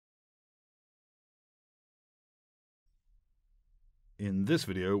In this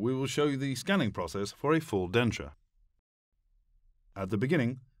video, we will show you the scanning process for a full denture. At the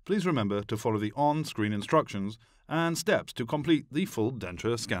beginning, please remember to follow the on-screen instructions and steps to complete the full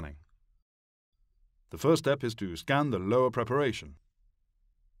denture scanning. The first step is to scan the lower preparation.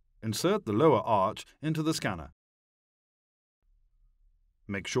 Insert the lower arch into the scanner.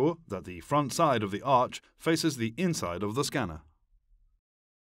 Make sure that the front side of the arch faces the inside of the scanner.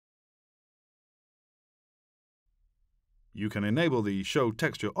 You can enable the Show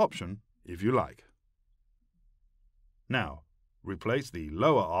Texture option if you like. Now, replace the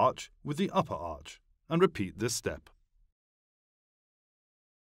lower arch with the upper arch and repeat this step.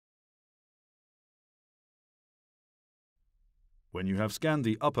 When you have scanned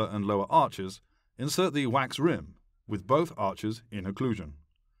the upper and lower arches, insert the wax rim with both arches in occlusion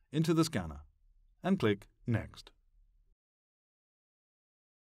into the scanner and click Next.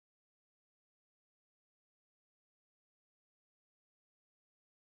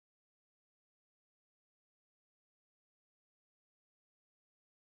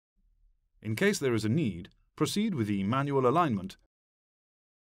 In case there is a need, proceed with the manual alignment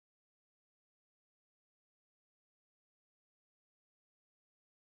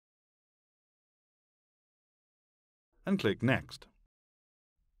and click Next.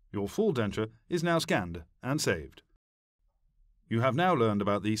 Your full denture is now scanned and saved. You have now learned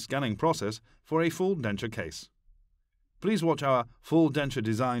about the scanning process for a full denture case. Please watch our full denture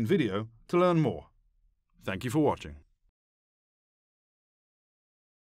design video to learn more. Thank you for watching.